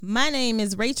My name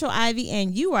is Rachel Ivy,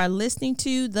 and you are listening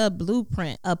to The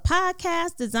Blueprint, a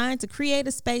podcast designed to create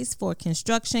a space for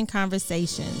construction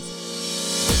conversations.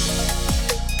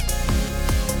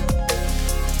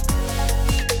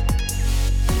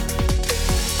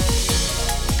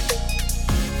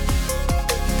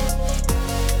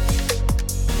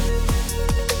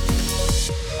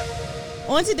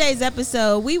 On today's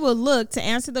episode, we will look to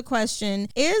answer the question,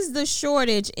 is the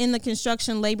shortage in the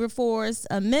construction labor force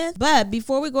a myth? But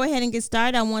before we go ahead and get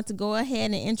started, I want to go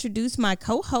ahead and introduce my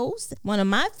co-host, one of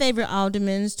my favorite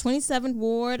aldermen, 27th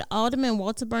Ward, Alderman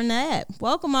Walter Burnett.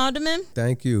 Welcome, Alderman.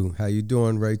 Thank you. How you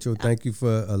doing, Rachel? Thank you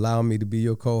for allowing me to be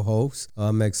your co-host.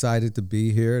 I'm excited to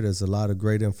be here. There's a lot of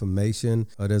great information.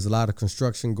 There's a lot of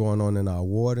construction going on in our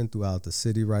ward and throughout the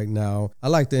city right now. I'd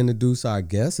like to introduce our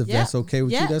guests, if that's okay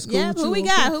with you. That's cool with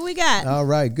you? Who we got? All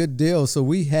right, good deal. So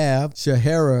we have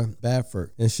Shahara Baffert.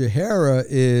 And Shahara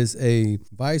is a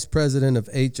vice president of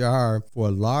HR for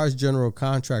a large general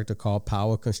contractor called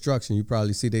Power Construction. You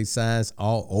probably see their signs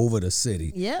all over the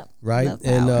city. Yep. Right?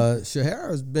 And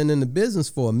Shahara's been in the business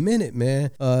for a minute,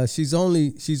 man. She's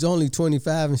only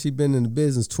 25 and she's been in the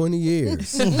business 20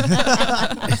 years.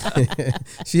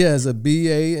 She has a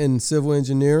BA in civil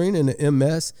engineering and an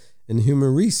MS in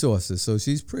human resources, so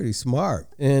she's pretty smart.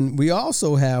 And we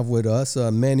also have with us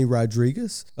Manny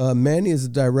Rodriguez. Manny is the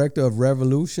director of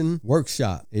Revolution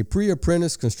Workshop, a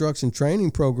pre-apprentice construction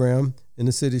training program in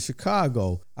the city of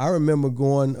Chicago. I remember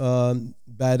going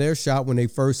by their shop when they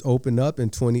first opened up in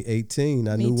 2018.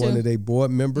 I knew one of their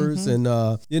board members, and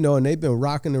and they've been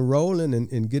rocking and rolling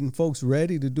and getting folks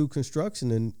ready to do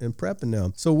construction and prepping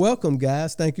them. So welcome,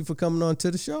 guys. Thank you for coming on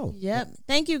to the show. Yep.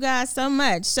 Thank you guys so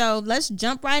much. So let's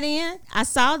jump right in. I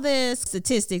saw this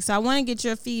statistic, so I want to get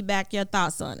your feedback, your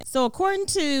thoughts on it. So according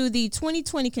to the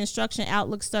 2020 Construction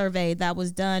Outlook survey that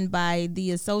was done by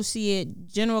the Associate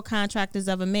General Contractors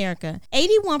of America,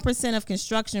 81% of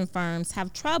construction firms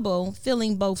have trouble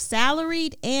filling both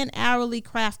salaried and hourly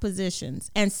craft positions,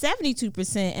 and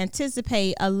 72%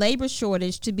 anticipate a labor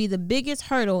shortage to be the biggest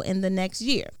hurdle in the next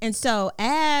year. And so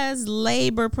as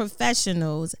labor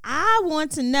professionals, I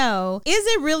want to know, is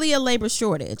it really a labor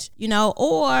shortage,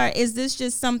 or is this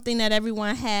just something that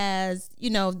everyone has,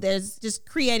 there's just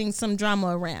creating some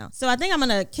drama around? So I think I'm going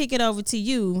to kick it over to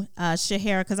you,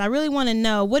 Shahara, because I really want to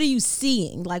know, what are you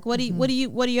seeing? Like, what are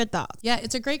your thoughts? Yeah,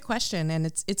 it's a great question, and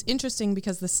it's interesting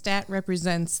because the stat represents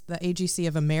the AGC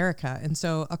of America, and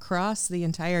so across the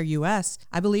entire U.S.,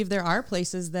 I believe there are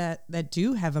places that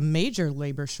do have a major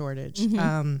labor shortage.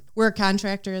 We're a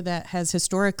contractor that has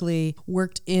historically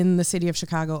worked in the city of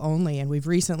Chicago only, and we've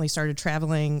recently started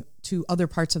traveling to other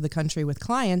parts of the country with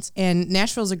clients, and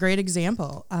Nashville's a great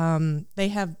example. They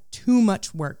have too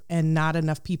much work and not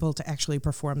enough people to actually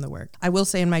perform the work. I will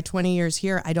say in my 20 years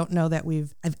here, I don't know that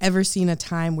I've ever seen a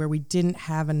time where we didn't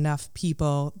have enough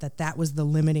people that was the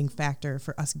limiting factor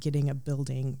for us getting a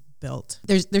building built.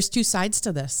 There's two sides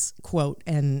to this quote,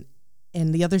 and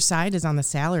the other side is on the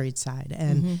salaried side.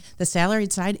 And the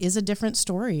salaried side is a different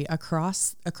story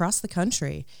across the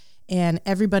country. And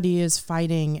everybody is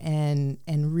fighting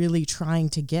and really trying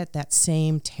to get that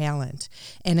same talent.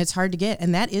 And it's hard to get.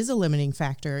 And that is a limiting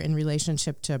factor in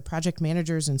relationship to project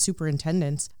managers and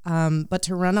superintendents. But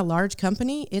to run a large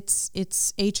company, it's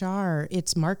HR,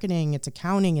 it's marketing, it's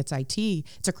accounting, it's IT.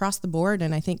 It's across the board.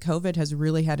 And I think COVID has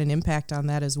really had an impact on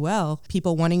that as well.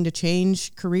 People wanting to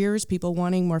change careers, people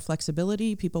wanting more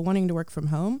flexibility, people wanting to work from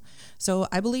home. So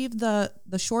I believe the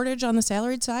shortage on the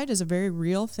salaried side is a very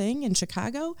real thing in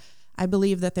Chicago. I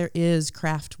believe that there is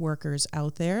craft workers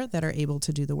out there that are able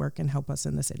to do the work and help us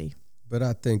in the city. But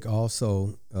I think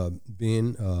also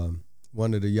being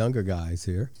one of the younger guys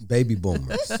here, baby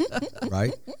boomers,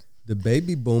 right? The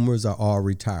baby boomers are all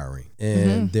retiring,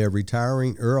 and they're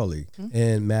retiring early.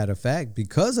 And matter of fact,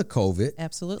 because of COVID,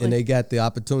 absolutely, and they got the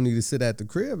opportunity to sit at the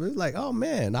crib, it's like, oh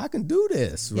man, I can do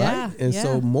this, right?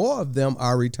 So more of them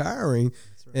are retiring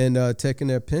and taking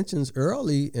their pensions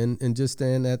early and just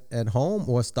staying at home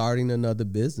or starting another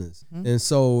business. And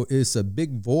so it's a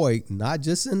big void, not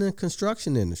just in the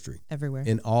construction industry. Everywhere.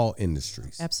 In all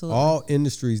industries. Absolutely. All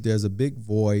industries, there's a big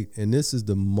void, and this is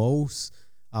the most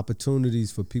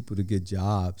opportunities for people to get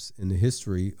jobs in the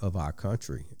history of our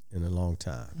country in a long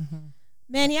time.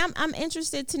 Manny, I'm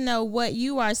interested to know what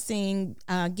you are seeing,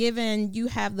 given you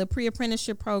have the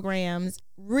pre-apprenticeship programs.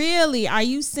 Really, are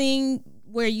you seeing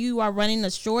where you are running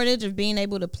a shortage of being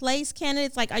able to place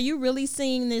candidates? Like, are you really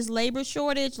seeing this labor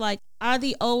shortage? Like, are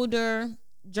the older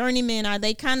journeymen, are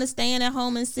they kind of staying at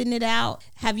home and sitting it out?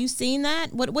 Have you seen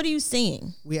that? What are you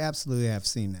seeing? We absolutely have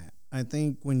seen that. I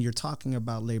think when you're talking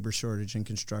about labor shortage in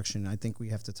construction, I think we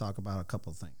have to talk about a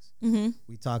couple of things.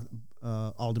 We talked,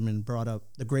 Alderman brought up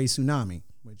the gray tsunami,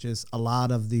 which is a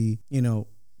lot of the,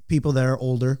 people that are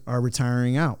older are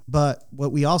retiring out. But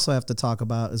what we also have to talk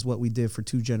about is what we did for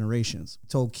 2 generations. We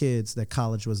told kids that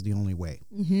college was the only way.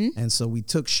 And so we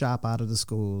took shop out of the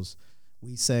schools.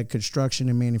 We said construction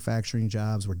and manufacturing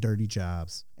jobs were dirty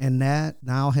jobs. And that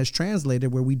now has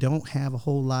translated where we don't have a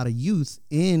whole lot of youth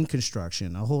in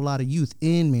construction, a whole lot of youth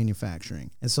in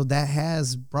manufacturing. And so that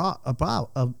has brought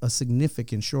about a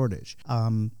significant shortage.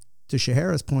 To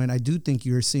Shahara's point, I do think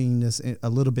you're seeing this a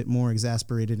little bit more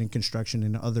exasperated in construction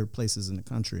in other places in the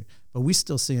country, but we're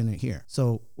still seeing it here.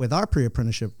 So with our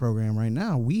pre-apprenticeship program right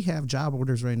now, we have job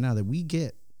orders right now that we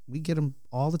get them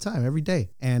all the time, every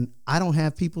day. And I don't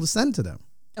have people to send to them.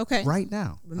 Okay. Right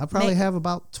now. I probably have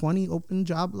about 20 open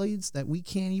job leads that we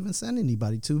can't even send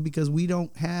anybody to because we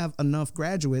don't have enough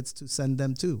graduates to send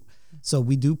them to. So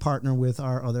we do partner with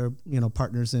our other,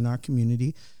 partners in our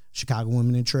community, Chicago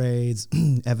Women in Trades,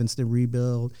 Evanston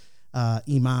Rebuild,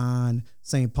 Iman,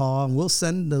 St. Paul, and we'll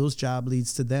send those job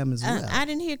leads to them as well. I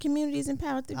didn't hear Communities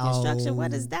Empowered Through Construction.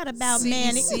 What is that about,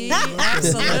 Manny?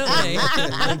 Absolutely.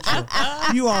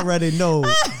 You already know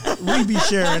we be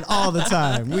sharing all the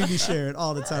time. We be sharing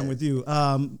all the time with you.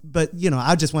 But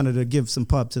I just wanted to give some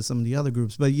pub to some of the other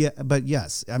groups. But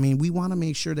yes, I mean, we want to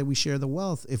make sure that we share the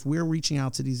wealth. If we're reaching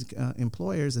out to these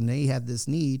employers and they have this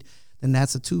need, then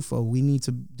that's a twofold. We need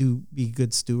to be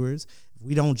good stewards. If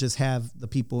we don't just have the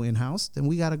people in-house, then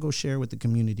we got to go share with the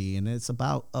community. And it's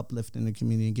about uplifting the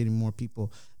community and getting more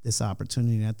people this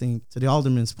opportunity. And I think to the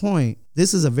Alderman's point,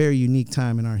 this is a very unique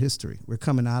time in our history. We're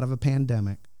coming out of a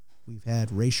pandemic. We've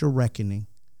had racial reckoning.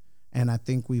 And I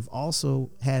think we've also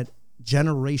had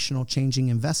generational changing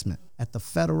investment at the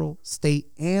federal, state,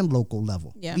 and local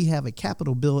level. Yeah. We have a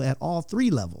capital bill at all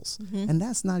 3 levels. And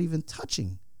that's not even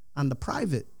touching on the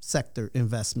private sector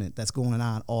investment that's going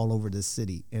on all over this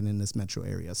city and in this metro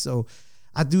area. So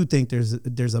I do think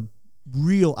there's a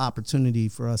real opportunity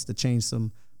for us to change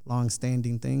some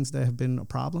longstanding things that have been a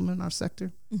problem in our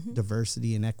sector,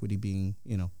 diversity and equity being,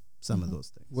 some of those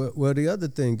things. Well, the other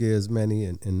thing is, Manny,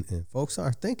 and folks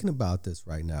are thinking about this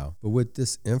right now, but with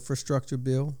this infrastructure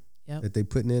bill that they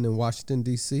putting in Washington,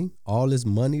 D.C., all this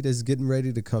money that's getting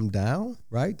ready to come down,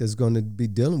 right, that's going to be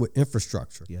dealing with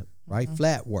infrastructure, right,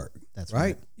 flat work. That's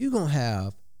right. You're going to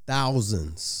have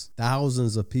thousands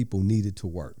of people needed to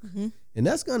work. And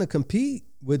that's going to compete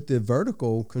with the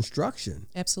vertical construction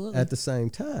Absolutely. at the same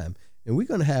time. And we're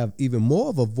going to have even more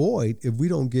of a void if we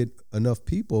don't get enough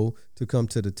people to come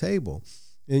to the table.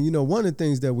 And, one of the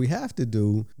things that we have to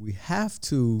do, we have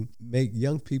to make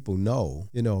young people know,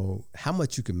 how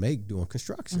much you can make doing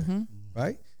construction,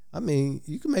 right? I mean,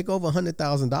 you can make over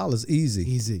 $100,000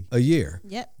 easy a year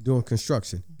doing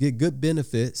construction, get good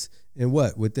benefits, and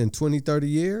within 20, 30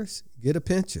 years, get a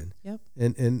pension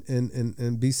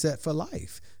and be set for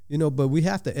life. But we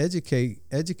have to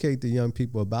educate the young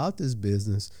people about this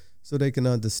business so they can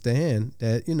understand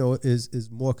that, is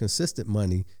more consistent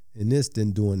money in this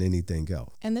than doing anything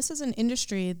else. And this is an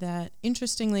industry that,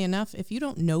 interestingly enough, if you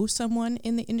don't know someone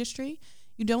in the industry,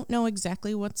 you don't know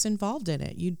exactly what's involved in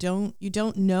it. You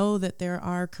don't know that there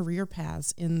are career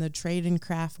paths in the trade and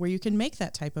craft where you can make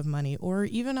that type of money, or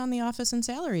even on the office and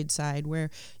salaried side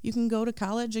where you can go to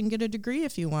college and get a degree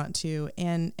if you want to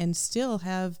and still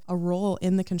have a role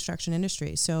in the construction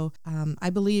industry. So I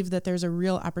believe that there's a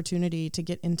real opportunity to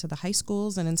get into the high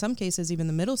schools and in some cases even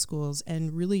the middle schools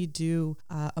and really do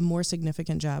a more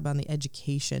significant job on the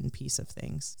education piece of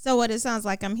things. So what it sounds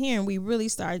like I'm hearing, we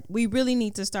really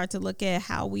need to start to look at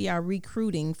how we are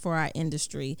recruiting for our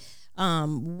industry.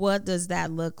 What does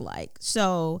that look like?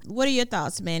 So what are your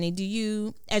thoughts, Manny?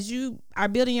 As you are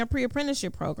building your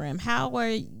pre-apprenticeship program, how are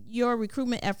your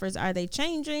recruitment efforts? Are they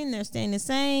changing? They're staying the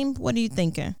same? What are you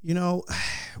thinking?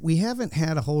 We haven't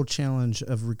had a whole challenge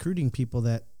of recruiting people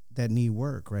that need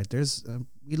work, right? There's,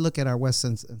 we look at our west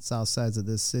and south sides of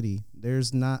this city,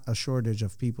 there's not a shortage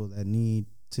of people that need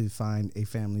to find a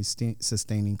family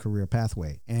sustaining career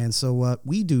pathway. And so what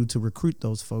we do to recruit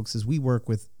those folks is we work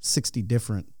with 60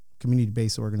 different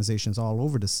community-based organizations all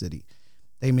over the city.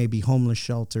 They may be homeless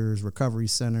shelters, recovery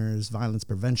centers, violence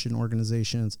prevention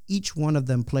organizations. Each one of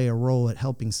them play a role at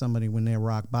helping somebody when they're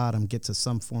rock bottom get to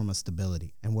some form of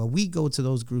stability. And what we go to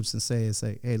those groups and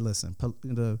say, hey, listen,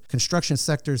 the construction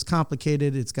sector is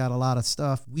complicated. It's got a lot of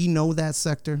stuff. We know that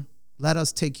sector. Let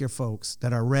us take your folks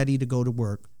that are ready to go to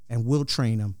work and we'll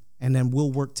train them, and then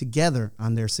we'll work together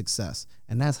on their success.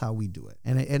 And that's how we do it.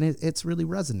 And it's really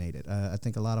resonated. I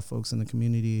think a lot of folks in the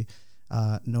community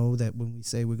know that when we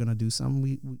say we're going to do something,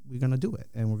 we're going to do it,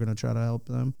 and we're going to try to help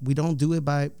them. We don't do it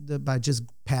by just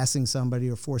passing somebody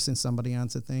or forcing somebody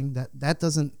onto thing. That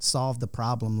doesn't solve the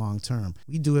problem long term.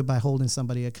 We do it by holding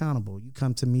somebody accountable. You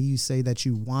come to me, you say that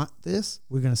you want this.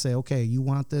 We're going to say, okay, you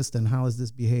want this, then how is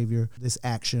this behavior, this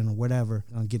action, or whatever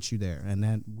going to get you there? And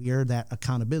then we're that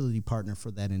accountability partner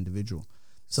for that individual.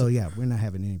 So yeah, we're not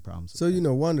having any problems. So,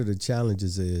 one of the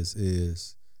challenges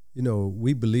is,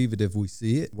 we believe it if we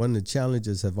see it. One of the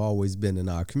challenges have always been in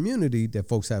our community that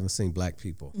folks haven't seen black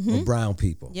people or brown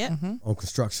people on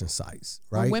construction sites,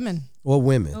 right? Or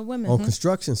women on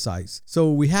construction sites.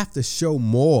 So we have to show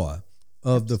more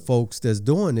of the folks that's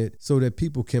doing it so that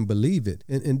people can believe it.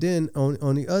 And then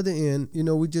on the other end,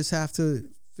 we just have to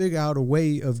figure out a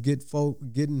way of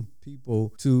getting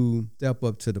people to step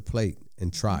up to the plate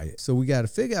and try it. So we got to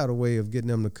figure out a way of getting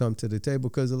them to come to the table,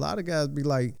 because a lot of guys be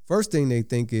like, first thing they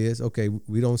think is, okay,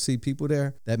 we don't see people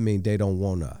there. That means they don't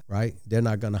want us, right? They're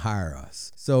not going to hire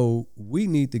us. So we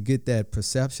need to get that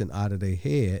perception out of their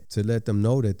head to let them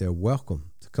know that they're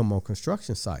welcome to come on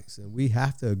construction sites. And we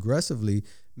have to aggressively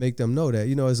make them know that.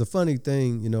 It's a funny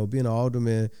thing, being an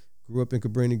alderman, grew up in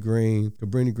Cabrini Green.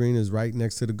 Cabrini Green is right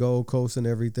next to the Gold Coast and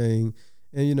everything.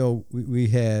 And, we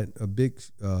had a big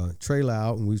trailer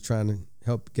out, and we was trying to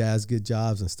help guys get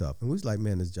jobs and stuff. And we was like,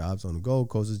 man, there's jobs on the Gold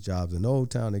Coast, there's jobs in Old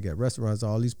Town. They got restaurants,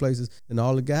 all these places. And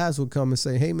all the guys would come and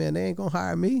say, hey, man, they ain't going to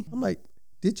hire me. I'm like,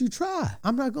 did you try?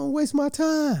 I'm not going to waste my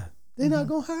time. They're not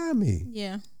going to hire me.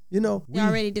 Yeah. They're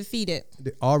already defeated.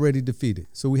 They're already defeated.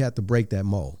 So we have to break that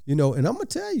mold. And I'm going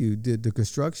to tell you, the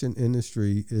construction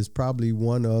industry is probably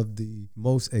one of the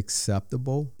most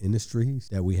acceptable industries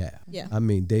that we have. Yeah. I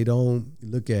mean, they don't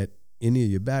look at any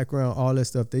of your background, all that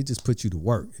stuff. They just put you to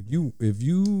work. If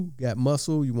you got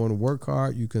muscle, you want to work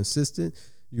hard, you consistent,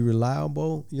 you're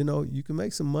reliable, you can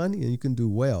make some money and you can do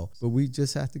well. But we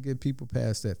just have to get people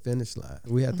past that finish line.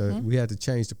 We have to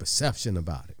change the perception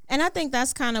about it. And I think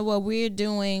that's kind of what we're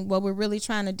doing, what we're really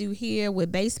trying to do here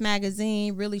with Base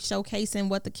Magazine, really showcasing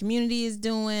what the community is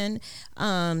doing,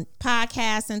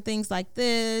 podcasts and things like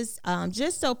this,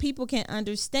 just so people can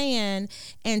understand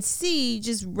and see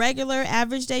just regular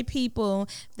average day people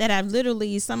that have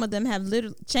some of them have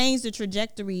changed the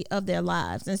trajectory of their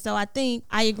lives. And so I think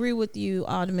I agree with you,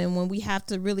 Alderman, when we have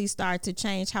to really start to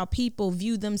change how people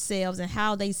view themselves and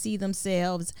how they see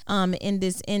themselves in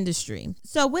this industry.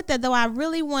 So with that, though, I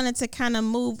really wanted to kind of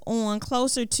move on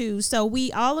closer to, so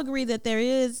we all agree that there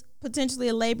is potentially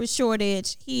a labor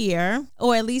shortage here,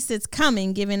 or at least it's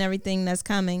coming, given everything that's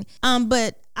coming.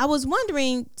 But I was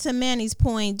wondering, to Manny's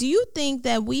point, do you think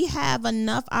that we have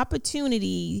enough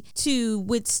opportunity to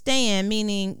withstand,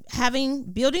 meaning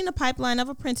building a pipeline of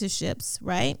apprenticeships,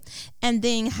 right? And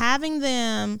then having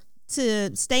them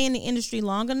to stay in the industry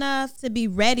long enough to be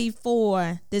ready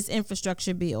for this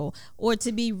infrastructure bill, or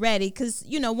to be ready, because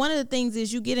one of the things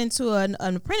is you get into an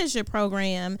apprenticeship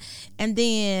program and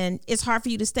then it's hard for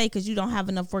you to stay because you don't have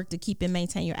enough work to keep and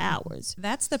maintain your hours.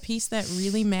 That's the piece that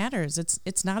really matters.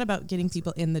 It's not about getting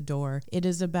people in the door. It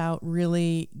is about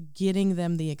really getting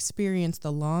them the experience,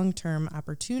 the long-term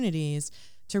opportunities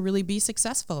to really be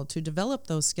successful, to develop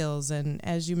those skills. And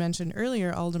as you mentioned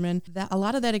earlier, Alderman, that a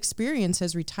lot of that experience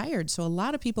has retired. So a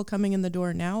lot of people coming in the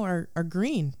door now are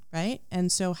green, right? And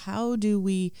so how do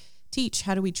we teach?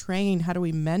 How do we train? How do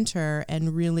we mentor?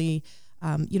 And really,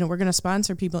 we're going to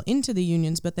sponsor people into the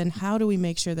unions, but then how do we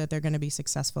make sure that they're going to be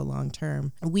successful long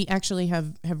term? We actually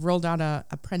have rolled out a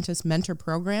apprentice mentor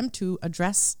program to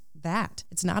address that.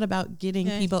 It's not about getting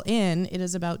people in. It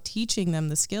is about teaching them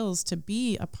the skills to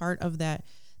be a part of that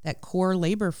core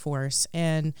labor force,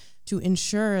 and to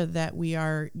ensure that we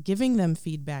are giving them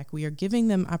feedback, we are giving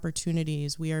them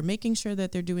opportunities, we are making sure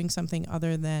that they're doing something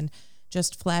other than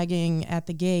just flagging at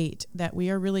the gate, that we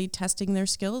are really testing their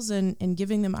skills and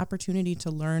giving them opportunity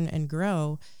to learn and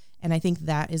grow. And I think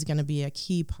that is going to be a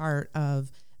key part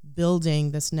of building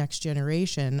this next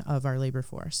generation of our labor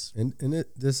force. And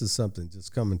this is something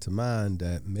just coming to mind,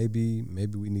 that maybe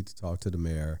we need to talk to the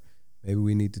mayor, maybe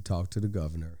we need to talk to the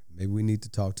governor, maybe we need to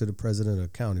talk to the president of the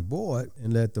county board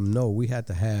and let them know we have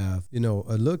to have, a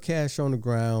little cash on the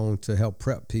ground to help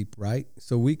prep people, right?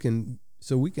 So we can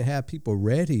have people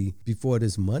ready before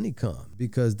this money comes,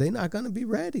 because they're not going to be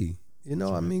ready,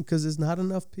 because there's not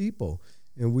enough people.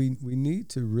 And we need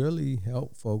to really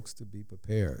help folks to be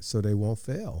prepared so they won't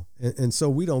fail. And so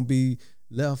we don't be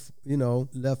left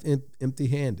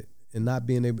empty-handed and not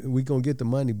being able, we're going to get the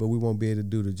money, but we won't be able to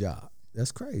do the job.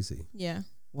 That's crazy. Yeah.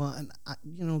 Well,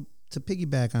 and to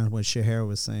piggyback on what Shahara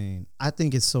was saying, I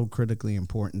think it's so critically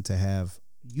important to have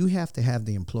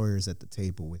the employers at the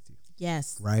table with you.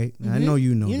 Yes. Right? Mm-hmm. I know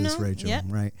you know this, Rachel,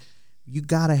 right? you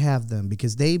got to have them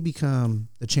because they become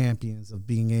the champions of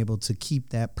being able to keep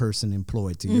that person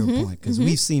employed, to your point. Because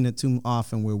we've seen it too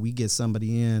often where we get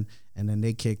somebody in and then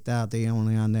they kicked out. They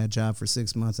only on that job for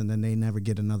 6 months and then they never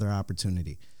get another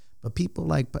opportunity. But people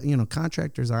like,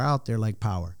 contractors are out there like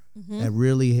Power. That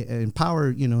really, and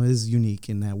Power, is unique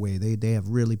in that way. They have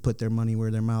really put their money where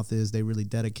their mouth is. They really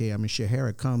dedicate. I mean,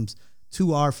 Shahara comes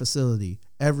to our facility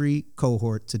every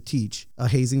cohort to teach a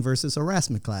hazing versus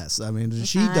harassment class. I mean,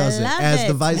 she does it as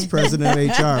the vice president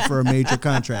of HR for a major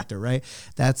contractor, right?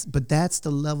 That's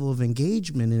the level of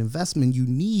engagement and investment you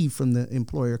need from the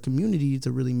employer community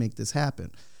to really make this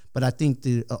happen. But I think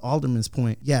the Alderman's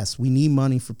point, yes, we need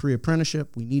money for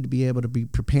pre-apprenticeship. We need to be able to be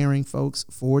preparing folks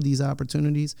for these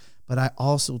opportunities. But I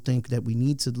also think that we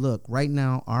need to look right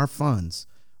now, our funds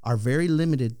are very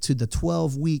limited to the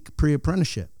 12-week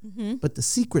pre-apprenticeship. But the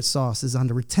secret sauce is on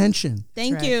the retention.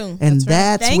 Thank you. And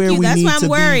that's where we need to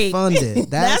be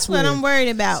funded. That's what I'm worried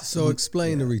about. So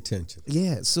explain the retention.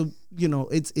 Yeah. So,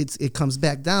 it comes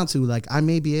back down to like, I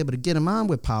may be able to get them on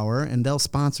with Power and they'll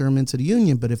sponsor them into the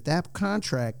union. But if that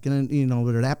contract, or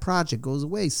that project goes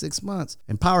away 6 months,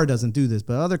 and Power doesn't do this,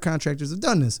 but other contractors have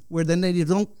done this, where then they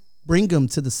don't bring them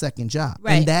to the second job.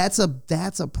 Right. And that's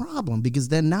a problem because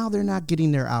then now they're not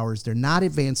getting their hours. They're not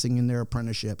advancing in their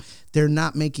apprenticeship. They're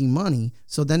not making money.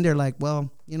 So then they're like,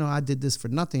 well, I did this for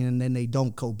nothing. And then they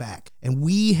don't go back. And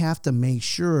we have to make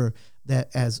sure that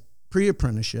as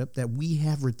pre-apprenticeship that we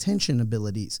have retention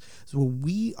abilities. So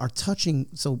we are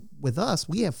so with us,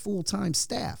 we have full-time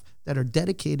staff that are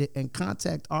dedicated and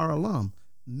contact our alum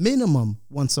minimum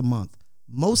once a month.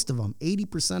 Most of them,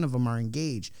 80% of them are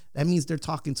engaged. That means they're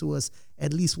talking to us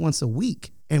at least once a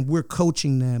week and we're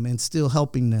coaching them and still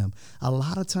helping them. A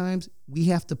lot of times we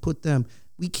can't put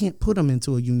them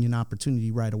into a union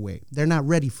opportunity right away. They're not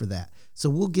ready for that. So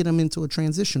we'll get them into a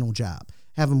transitional job,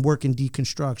 have them work in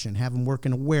deconstruction, have them work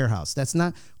in a warehouse. That's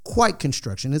not quite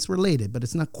construction. It's related, but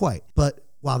it's not quite. But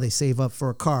while they save up for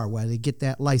a car, while they get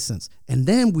that license. And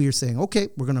then we're saying, okay,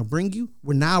 we're going to bring you.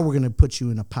 We're going to put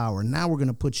you in a Power. Now we're going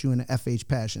to put you in an FH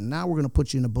Passion. Now we're going to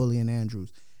put you in a Bully and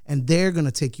Andrews. And they're going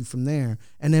to take you from there.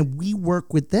 And then we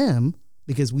work with them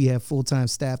because we have full-time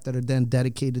staff that are then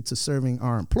dedicated to serving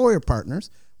our employer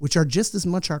partners, which are just as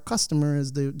much our customer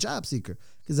as the job seeker.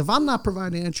 Because if I'm not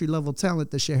providing entry-level talent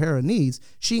that Shahara needs,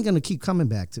 she ain't going to keep coming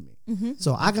back to me.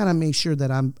 So I got to make sure that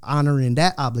I'm honoring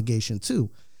that obligation too.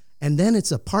 And then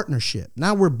it's a partnership.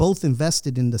 Now we're both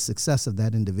invested in the success of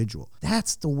that individual.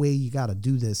 That's the way you got to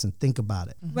do this and think about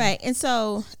it. Right. And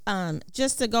so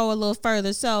just to go a little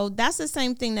further, so that's the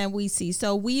same thing that we see.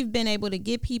 So we've been able to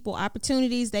give people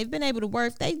opportunities. They've been able to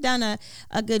work. They've done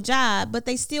a good job, but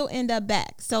they still end up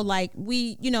back. So like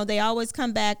they always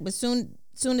come back, but soon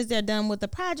as they're done with the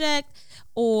project,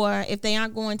 or if they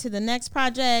aren't going to the next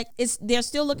project, they're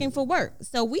still looking for work.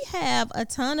 So we have a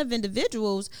ton of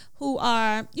individuals who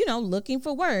are, looking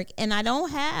for work, and I don't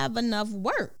have enough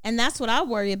work. And that's what I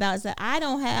worry about, is that I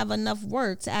don't have enough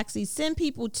work to actually send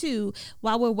people to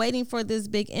while we're waiting for this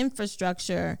big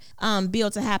infrastructure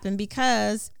bill to happen,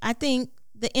 because I think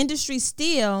the industry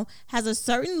still has a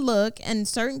certain look and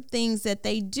certain things that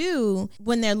they do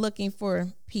when they're looking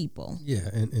for people. Yeah,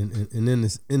 and in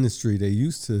this industry, they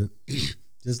used to,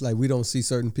 just like we don't see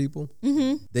certain people,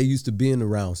 they used to being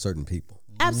around certain people.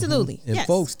 Absolutely. And yes.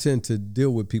 folks tend to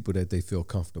deal with people that they feel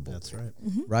comfortable That's with.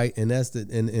 right. Right? And that's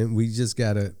and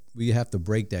we have to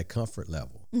break that comfort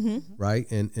level. Right?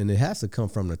 And it has to come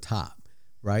from the top,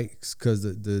 right? Because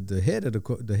the head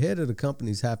of the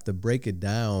companies have to break it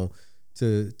down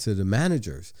to the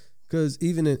managers. Because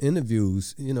even in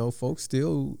interviews, folks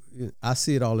still, I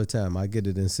see it all the time. I get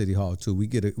it in City Hall too. We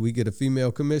get a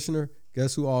female commissioner.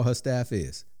 Guess who all her staff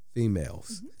is?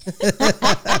 Females.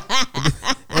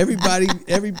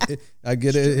 I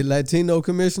get a Latino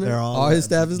commissioner. All his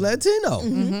staff is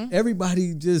Latino.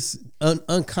 Everybody just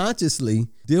unconsciously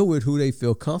deal with who they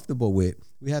feel comfortable with.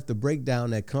 We have to break down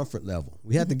that comfort level.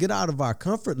 We have to get out of our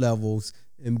comfort levels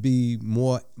and be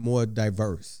more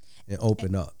diverse and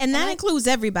open up. And that includes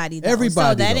everybody, though.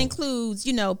 Everybody, so that includes,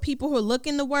 people who are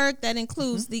looking to work. That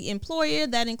includes the employer.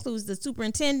 That includes the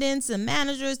superintendents, the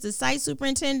managers, the site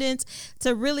superintendents,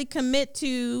 to really commit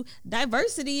to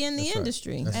diversity in the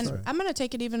industry. And I'm going to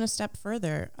take it even a step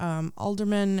further.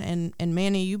 Alderman and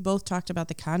Manny, you both talked about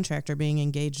the contractor being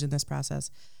engaged in this process.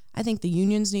 I think the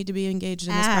unions need to be engaged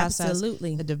in this process.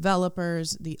 Absolutely. The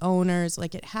developers, the owners,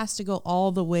 it has to go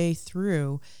all the way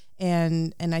through.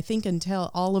 And I think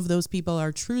until all of those people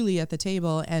are truly at the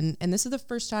table, and this is the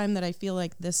first time that I feel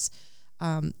like this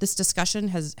this discussion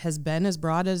has been as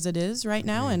broad as it is right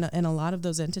now, and a lot of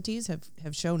those entities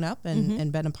have shown up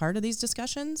and been a part of these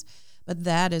discussions. But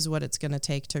that is what it's going to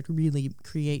take to really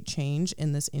create change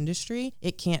in this industry.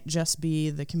 It can't just be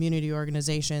the community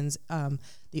organizations,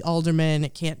 the aldermen.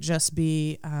 It can't just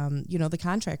be, the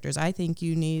contractors. I think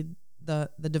you need the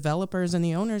developers and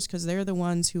the owners, because they're the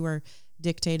ones who are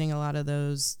dictating a lot of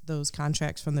those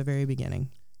contracts from the very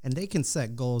beginning. And they can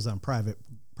set goals on private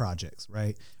projects,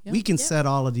 right? Yep. We can set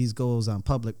all of these goals on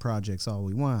public projects all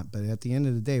we want, but at the end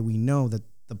of the day, we know that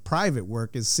the private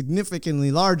work is significantly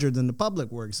larger than the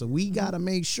public work. So we got to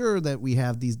make sure that we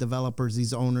have these developers,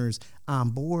 these owners on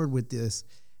board with this.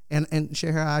 And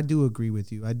Shahara, I do agree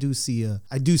with you. I do see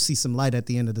some light at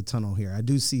the end of the tunnel here. I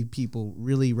do see people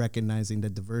really recognizing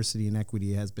that diversity and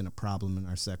equity has been a problem in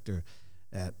our sector.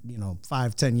 At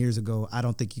 5-10 years ago, I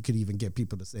don't think you could even get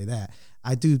people to say that.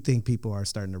 I do think people are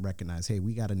starting to recognize, hey,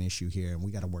 we got an issue here and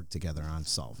we got to work together on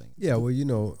solving. Yeah,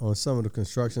 well, on some of the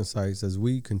construction sites, as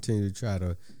we continue to try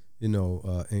to,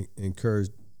 encourage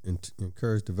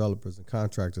developers and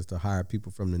contractors to hire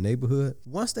people from the neighborhood.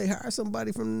 Once they hire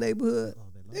somebody from the neighborhood,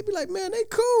 they be like, man, they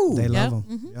cool. They love them.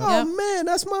 Mm-hmm. Oh man,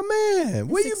 that's my man.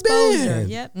 Where you exposure. been?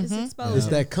 Yep, it's exposure. It's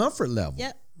that comfort level.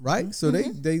 Yep. Right? So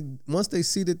they once they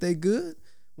see that they good,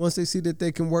 once they see that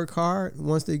they can work hard,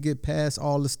 once they get past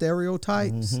all the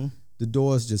stereotypes, the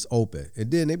doors just open. And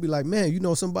then they be like, man, you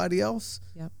know somebody else?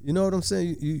 Yep. You know what I'm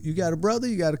saying? You got a brother,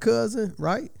 you got a cousin,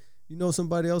 right? You know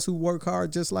somebody else who work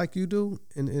hard just like you do,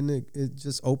 and it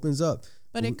just opens up.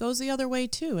 But it goes the other way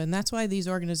too, and that's why these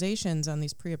organizations on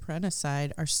these pre-apprentice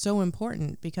side are so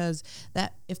important, because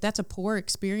that if that's a poor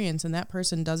experience and that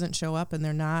person doesn't show up and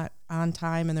they're not on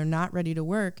time and they're not ready to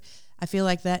work, I feel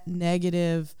like that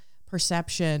negative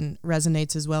perception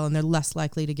resonates as well, and they're less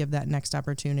likely to give that next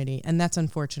opportunity, and that's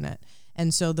unfortunate.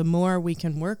 And so the more we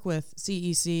can work with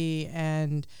CEC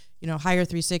and Hire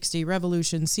 360,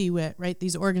 Revolution, CWIT, right?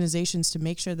 These organizations to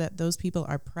make sure that those people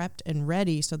are prepped and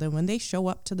ready, so that when they show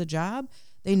up to the job,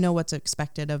 they know what's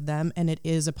expected of them, and it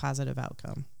is a positive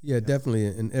outcome. Yeah, definitely.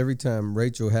 And every time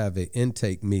Rachel have an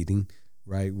intake meeting,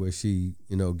 right, where she,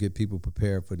 get people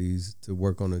prepared for these to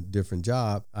work on a different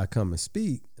job, I come and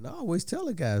speak, and I always tell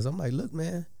the guys, I'm like, look,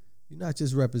 man, you're not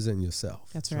just representing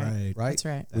yourself. That's right. Right? That's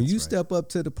right. When you step up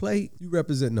to the plate, you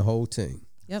represent the whole team.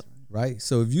 Yep. Right.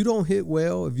 So if you don't hit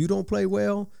well, if you don't play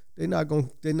well, they're not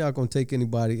gonna take any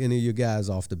of your guys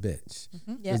off the bench,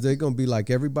 because they're gonna be like,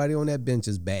 everybody on that bench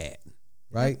is bad,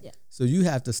 right? Yeah. So you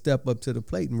have to step up to the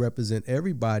plate and represent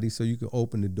everybody, so you can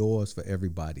open the doors for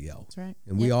everybody else. That's right.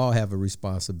 And we all have a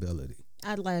responsibility.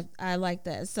 I like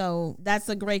that. So that's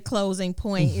a great closing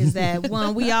point, is that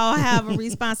one, we all have a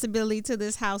responsibility to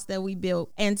this house that we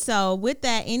built. And so with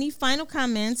that, any final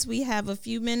comments? We have a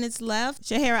few minutes left.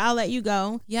 Shahara, I'll let you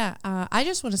go. Yeah, I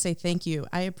just want to say thank you.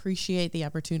 I appreciate the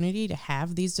opportunity to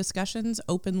have these discussions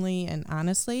openly and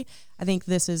honestly. I think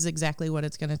this is exactly what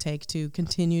it's going to take to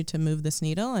continue to move this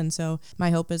needle. And so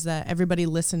my hope is that everybody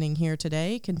listening here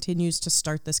today continues to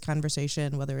start this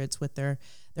conversation, whether it's with their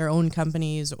own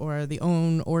companies or the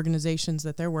own organizations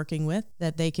that they're working with,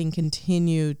 that they can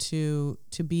continue to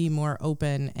be more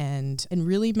open and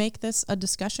really make this a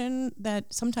discussion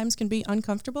that sometimes can be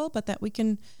uncomfortable, but that we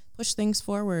can push things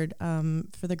forward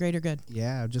for the greater good.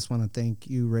 Yeah, I just want to thank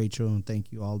you, Rachel, and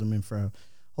thank you, Alderman, for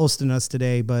hosting us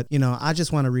today. But, I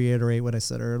just want to reiterate what I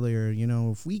said earlier.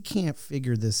 If we can't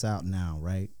figure this out now,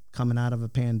 right? Coming out of a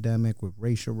pandemic with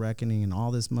racial reckoning and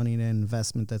all this money and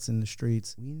investment that's in the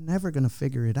streets, we're never going to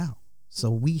figure it out. So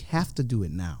we have to do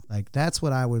it now. Like, that's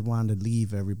what I would want to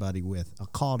leave everybody with, a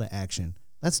call to action.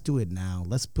 Let's do it now.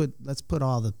 Let's put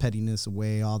all the pettiness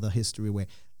away, all the history away.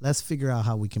 Let's figure out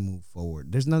how we can move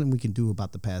forward. There's nothing we can do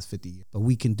about the past 50 years, but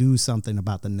we can do something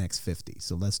about the next 50.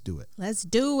 So let's do it. Let's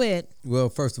do it. Well,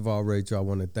 first of all, Rachel, I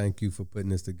want to thank you for putting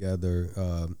this together.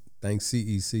 Thanks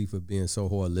CEC for being so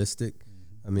holistic.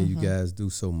 I mean, you guys do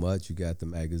so much. You got the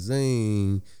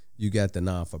magazine, you got the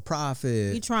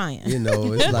non-for-profit. You trying.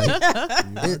 It's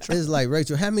like it's like,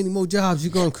 Rachel, how many more jobs you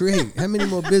gonna create? How many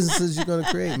more businesses you gonna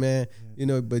create, man?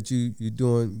 But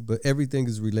but everything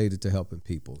is related to helping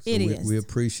people. So we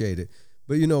appreciate it.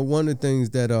 But one of the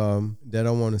things that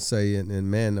I want to say,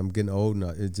 and man, I'm getting old now,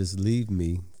 it just leave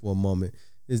me for a moment,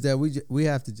 is that we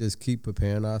have to just keep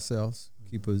preparing ourselves,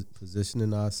 keep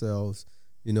positioning ourselves,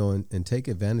 and take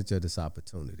advantage of this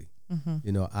opportunity.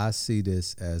 I see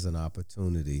this as an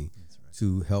opportunity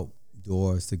to help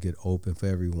doors to get open for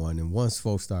everyone. And once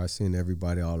folks start seeing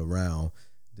everybody all around,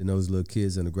 then those little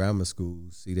kids in the grammar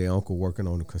schools see their uncle working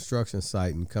on a construction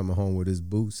site and coming home with his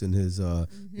boots and his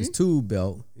tool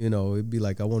belt. It'd be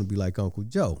like, I want to be like Uncle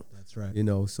Joe. That's right.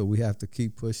 So we have to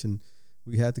keep pushing.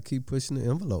 we have to keep pushing the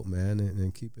envelope, man,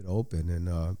 and keep it open and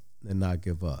not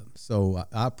give up. So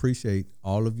I appreciate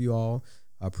all of you all.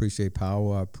 I appreciate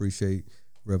Power. I appreciate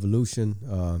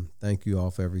Revolution. Thank you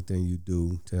all for everything you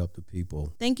do to help the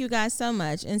people. Thank you guys so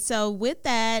much. And so with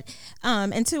that,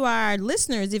 and to our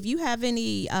listeners, if you have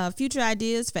any future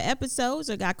ideas for episodes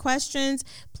or got questions,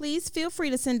 please feel free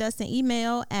to send us an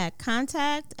email at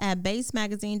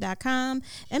contact@basemagazine.com,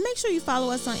 and make sure you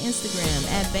follow us on Instagram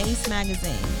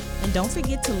 @basemagazine. And don't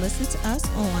forget to listen to us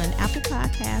on Apple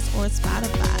Podcasts or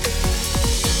Spotify.